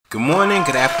Good morning,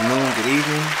 good afternoon, good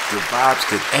evening, good vibes,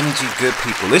 good energy, good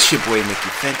people. It's your boy Mickey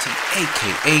Fenty,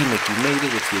 aka Mickey Made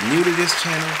It. If you're new to this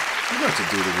channel, you know what to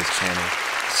do to this channel.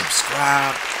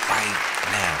 Subscribe right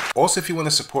now. Also, if you want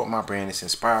to support my brand, it's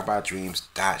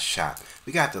inspiredbydreams.shop.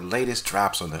 We got the latest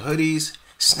drops on the hoodies,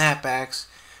 snapbacks,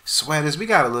 sweaters. We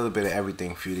got a little bit of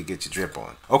everything for you to get your drip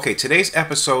on. Okay, today's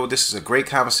episode, this is a great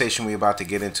conversation we're about to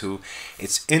get into.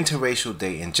 It's interracial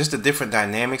dating, just the different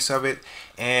dynamics of it.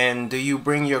 And do you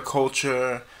bring your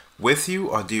culture with you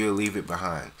or do you leave it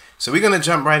behind? So we're going to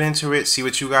jump right into it, see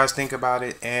what you guys think about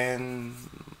it. And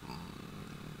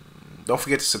don't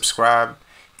forget to subscribe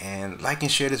and like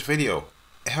and share this video.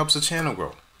 It helps the channel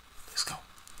grow. Let's go.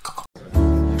 Go, go.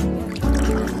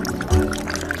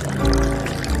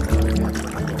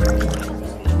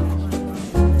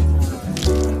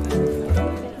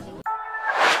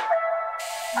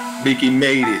 Mickey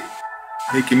made it.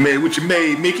 Mickey made it. What you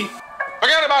made, Mickey?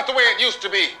 Forget about the way it used to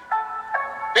be.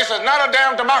 This is not a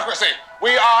damn democracy.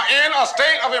 We are in a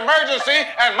state of emergency,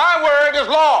 and my word is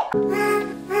law.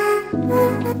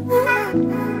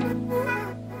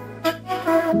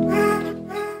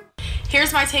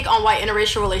 Here's my take on why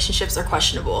interracial relationships are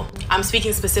questionable. I'm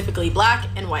speaking specifically black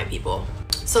and white people.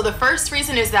 So the first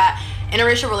reason is that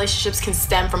interracial relationships can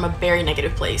stem from a very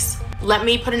negative place. Let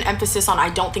me put an emphasis on I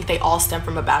don't think they all stem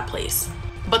from a bad place.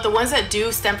 But the ones that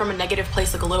do stem from a negative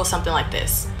place look a little something like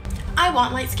this. I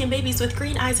want light-skinned babies with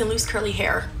green eyes and loose curly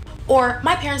hair. Or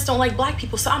my parents don't like black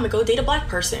people, so I'm gonna go date a black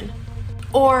person.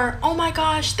 Or, oh my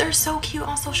gosh, they're so cute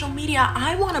on social media.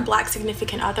 I want a black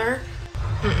significant other.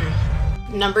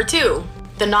 Number two,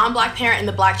 the non-black parent and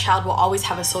the black child will always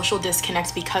have a social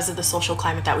disconnect because of the social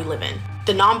climate that we live in.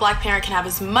 The non-black parent can have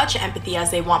as much empathy as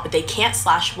they want, but they can't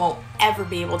 / won't ever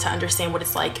be able to understand what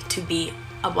it's like to be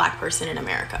a black person in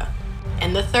America.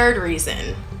 And the third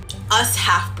reason, us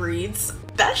half-breeds,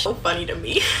 that's so funny to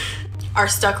me, are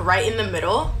stuck right in the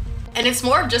middle. And it's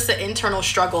more of just an internal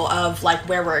struggle of like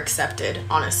where we're accepted,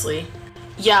 honestly.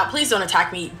 Yeah, please don't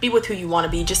attack me. Be with who you want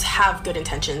to be. Just have good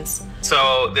intentions.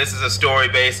 So this is a story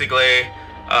basically.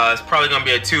 It's probably going to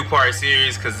be a two-part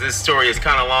series because this story is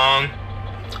kind of long.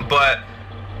 But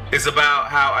it's about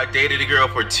how I dated a girl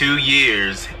for 2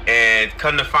 years and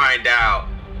come to find out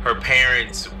her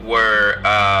parents were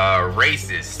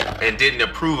racist and didn't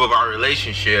approve of our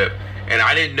relationship. And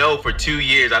I didn't know for 2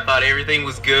 years. I thought everything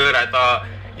was good. I thought,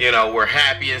 you know, we're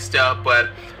happy and stuff. But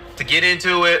to get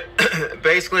into it,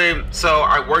 basically, so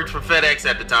I worked for FedEx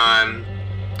at the time.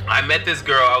 I met this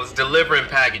girl. I was delivering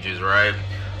packages, right?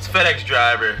 It's a FedEx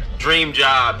driver. Dream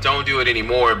job. Don't do it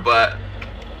anymore, but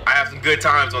I have some good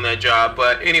times on that job.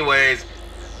 But anyways,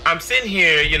 I'm sitting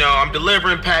here, you know, I'm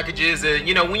delivering packages. And,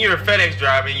 you know, when you're a FedEx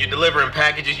driver and you're delivering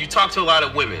packages, you talk to a lot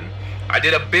of women. I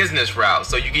did a business route.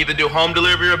 So you can either do home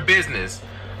delivery or business.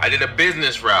 I did a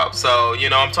business route. So, you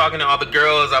know, I'm talking to all the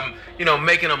girls. I'm, you know,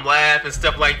 making them laugh and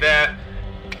stuff like that.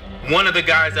 One of the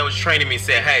guys that was training me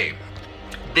said, hey,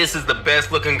 this is the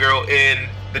best looking girl in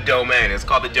the domain. It's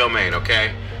called the domain,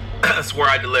 okay? That's where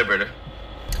I delivered.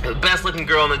 The best looking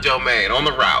girl in the domain, on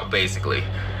the route, basically.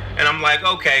 And I'm like,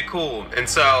 okay, cool. And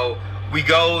so we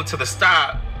go to the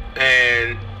stop,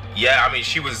 and yeah, I mean,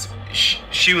 she was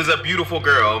a beautiful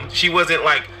girl. She wasn't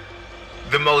like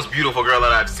the most beautiful girl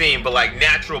that I've seen, but like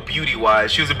natural beauty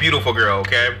wise, she was a beautiful girl,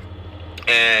 okay?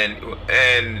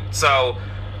 And so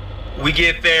we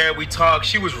get there, we talk.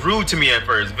 She was rude to me at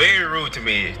first, very rude to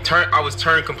me. I was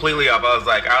turned completely off. I was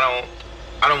like, I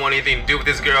don't want anything to do with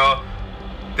this girl.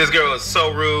 This girl was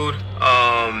so rude,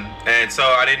 and so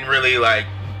I didn't really like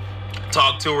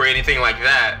talk to her or anything like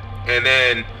that. And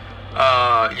then,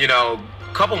 you know,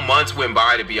 a couple months went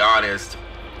by, to be honest.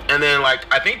 And then, like,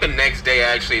 I think the next day,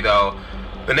 actually, though,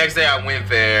 the next day I went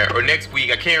there, or next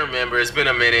week, I can't remember. It's been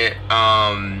a minute.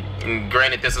 And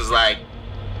granted, this was like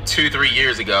 2-3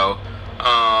 years ago.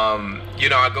 You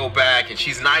know, I go back and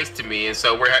she's nice to me, and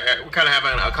so we're kind of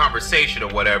having a conversation or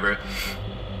whatever.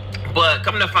 But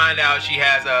come to find out, she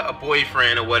has a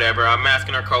boyfriend or whatever. I'm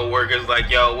asking her coworkers, like,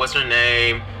 yo, what's her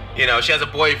name? You know, she has a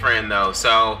boyfriend, though.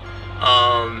 So,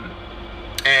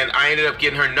 and I ended up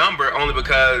getting her number only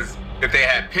because if they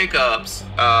had pickups,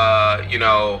 you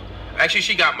know, actually,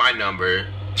 she got my number.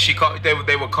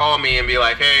 They would call me and be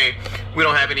like, hey, we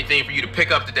don't have anything for you to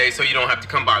pick up today, so you don't have to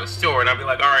come by the store. And I'd be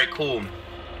like, all right, cool.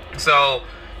 So,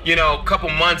 you know, a couple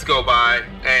months go by,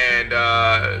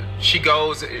 and she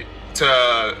goes to,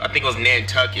 I think it was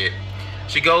Nantucket.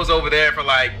 She goes over there for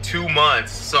like 2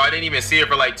 months, so I didn't even see her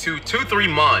for like 2-3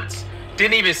 months.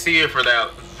 Didn't even see her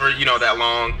for you know, that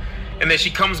long. And then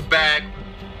she comes back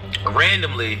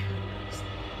randomly.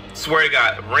 Swear to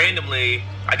God, randomly,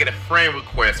 I get a friend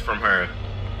request from her.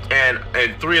 and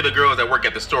 3 of the girls that work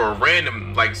at the store are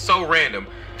random, like so random.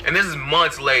 And this is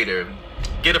months later.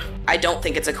 I don't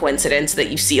think it's a coincidence that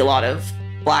you see a lot of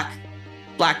black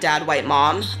dad, white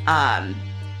mom.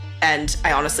 And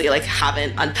I honestly like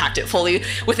haven't unpacked it fully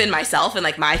within myself and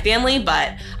like my family,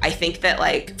 but I think that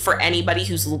like for anybody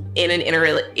who's in an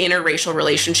interracial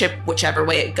relationship, whichever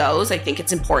way it goes, I think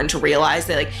it's important to realize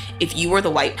that like if you were the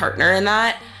white partner in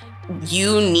that,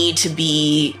 you need to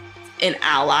be an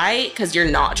ally, because you're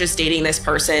not just dating this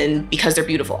person because they're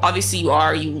beautiful. Obviously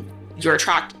you're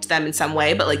attracted to them in some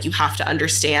way, but like you have to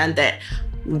understand that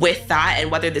with that,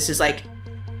 and whether this is like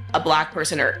a black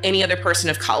person or any other person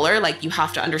of color, like you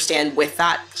have to understand with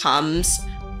that comes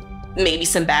maybe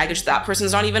some baggage that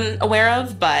person's not even aware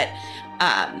of, but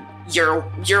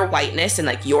your whiteness and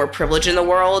like your privilege in the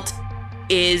world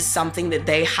is something that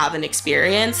they haven't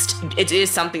experienced. It is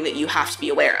something that you have to be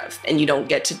aware of, and you don't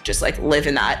get to just like live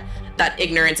in that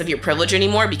ignorance of your privilege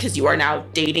anymore, because you are now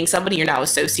dating somebody, you're now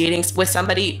associating with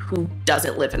somebody who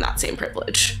doesn't live in that same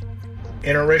privilege.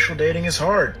 Interracial dating is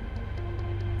hard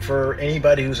for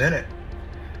anybody who's in it.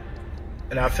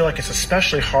 And I feel like it's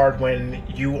especially hard when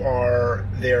you are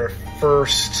their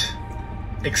first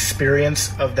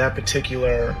experience of that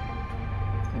particular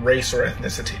race or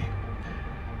ethnicity.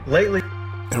 Lately,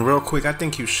 and real quick, I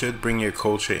think you should bring your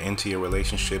culture into your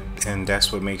relationship, and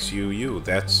that's what makes you you.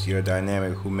 That's your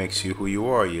dynamic, who makes you who you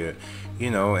are.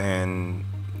 And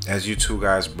as you two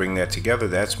guys bring that together,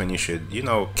 that's when you should,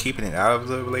 keeping it out of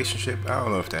the relationship. I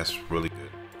don't know if that's really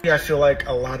good. I feel like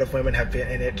a lot of women have been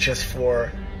in it just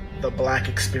for the black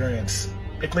experience,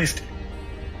 at least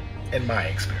in my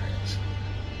experience.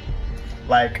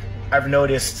 Like, I've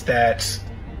noticed that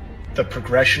the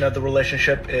progression of the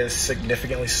relationship is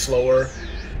significantly slower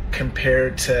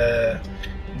compared to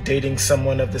dating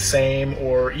someone of the same,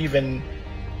 or even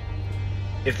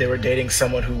if they were dating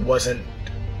someone who wasn't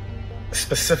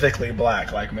specifically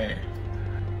black like me.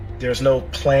 There's no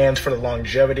plans for the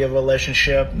longevity of a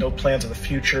relationship, no plans of the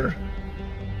future.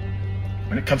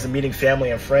 When it comes to meeting family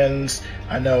and friends,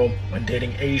 I know when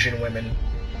dating Asian women,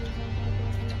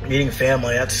 meeting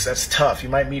family, that's tough. You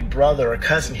might meet brother or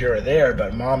cousin here or there,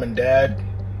 but mom and dad,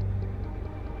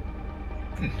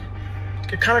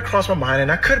 it kind of crossed my mind,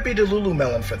 and I could be Delulu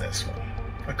melon for this one.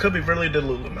 I could be really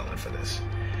Delulu melon for this.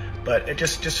 But it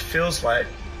just feels like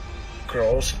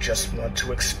girls just want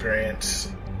to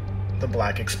experience the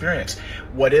black experience.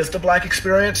 What is the black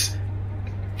experience?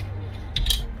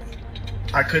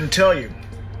 I couldn't tell you.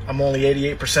 I'm only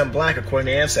 88% black according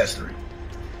to Ancestry.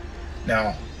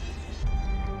 Now,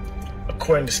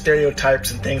 according to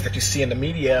stereotypes and things that you see in the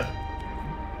media,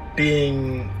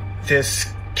 being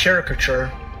this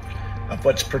caricature of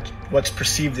what's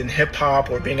perceived in hip-hop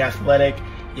or being athletic,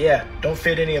 don't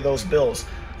fit any of those bills.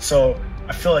 So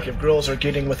I feel like if girls are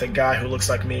getting with a guy who looks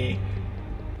like me,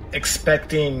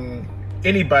 expecting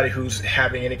anybody who's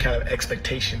having any kind of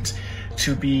expectations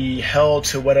to be held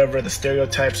to whatever the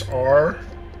stereotypes are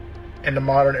in the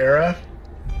modern era,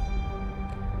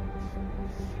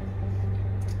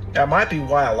 that might be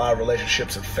why a lot of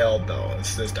relationships have failed, though.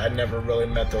 It's just I never really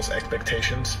met those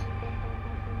expectations,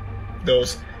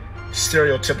 those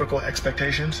stereotypical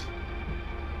expectations.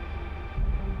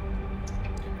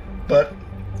 But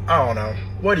I don't know.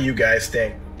 What do you guys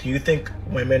think? Do you think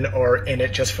women are in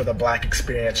it just for the black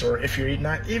experience? Or if you're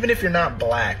not, even if you're not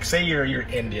black, say you're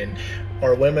Indian,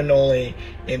 are women only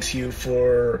into you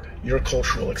for your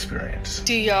cultural experience?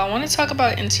 Do y'all want to talk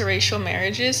about interracial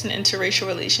marriages and interracial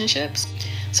relationships?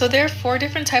 So there are 4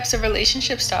 different types of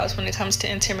relationship styles when it comes to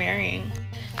intermarrying.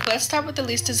 Let's start with the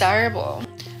least desirable.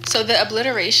 So the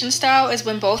obliteration style is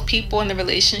when both people in the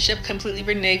relationship completely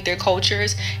renege their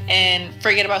cultures and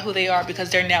forget about who they are because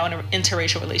they're now in an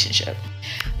interracial relationship.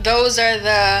 Those are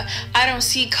the I don't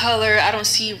see color, I don't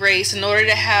see race. In order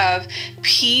to have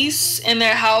peace in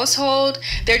their household,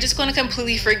 they're just going to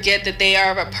completely forget that they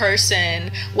are a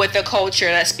person with a culture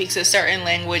that speaks a certain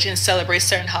language and celebrates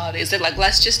certain holidays. They're like,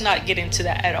 let's just not get into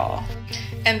that at all.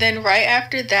 And then right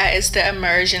after that is the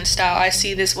immersion style. I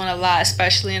see this one a lot,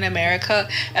 especially in America.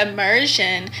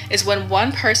 Immersion is when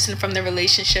one person from the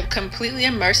relationship completely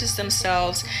immerses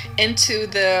themselves into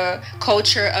the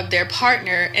culture of their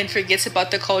partner and forgets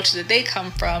about the culture that they come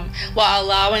from, while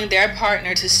allowing their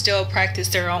partner to still practice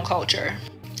their own culture.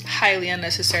 Highly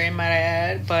unnecessary, might I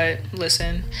add, but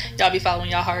listen, y'all be following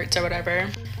y'all hearts or whatever.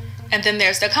 And then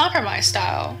there's the compromise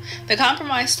style. The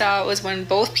compromise style is when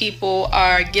both people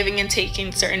are giving and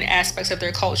taking certain aspects of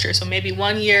their culture. So maybe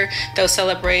one year they'll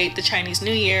celebrate the Chinese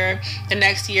New Year. The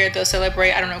next year they'll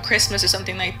celebrate, Christmas or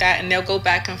something like that. And they'll go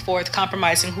back and forth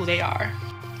compromising who they are.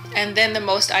 And then the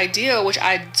most ideal, which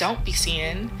I don't be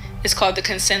seeing, is called the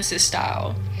consensus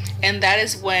style. And that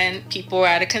is when people are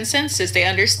at a consensus. They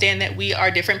understand that we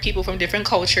are different people from different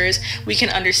cultures. We can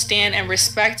understand and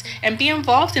respect and be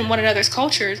involved in one another's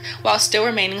cultures while still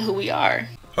remaining who we are.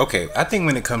 Okay, I think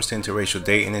when it comes to interracial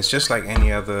dating, it's just like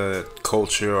any other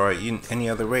culture or any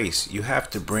other race. You have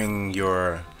to bring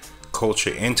your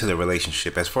culture into the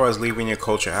relationship. As far as leaving your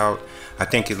culture out, I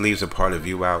think it leaves a part of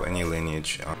you out and your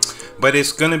lineage. But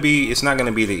it's not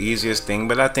gonna be the easiest thing.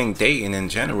 But I think dating in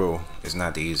general is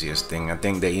not the easiest thing. I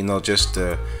think that just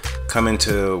to come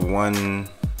into one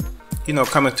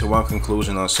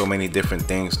conclusion on so many different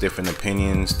things, different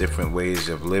opinions, different ways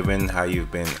of living, how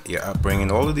you've been, your upbringing,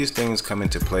 all of these things come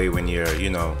into play when you're,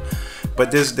 but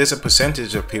there's a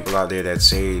percentage of people out there that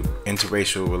say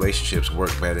interracial relationships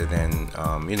work better than,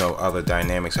 other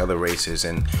dynamics, other races.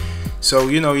 And so,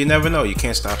 you never know. You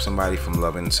can't stop somebody from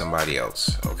loving somebody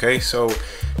else. Okay. So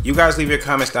you guys leave your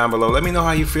comments down below. Let me know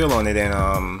how you feel on it.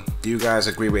 And, do you guys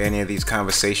agree with any of these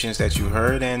conversations that you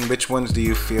heard? And which ones do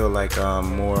you feel like,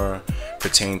 more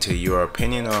pertain to your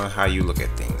opinion on how you look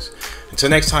at things? Until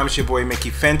next time, it's your boy Mickey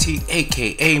Fenty,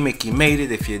 aka Mickey Made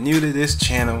It. If you're new to this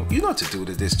channel, you know what to do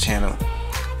to this channel.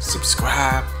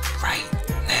 Subscribe right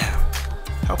now.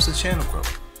 Helps the channel grow.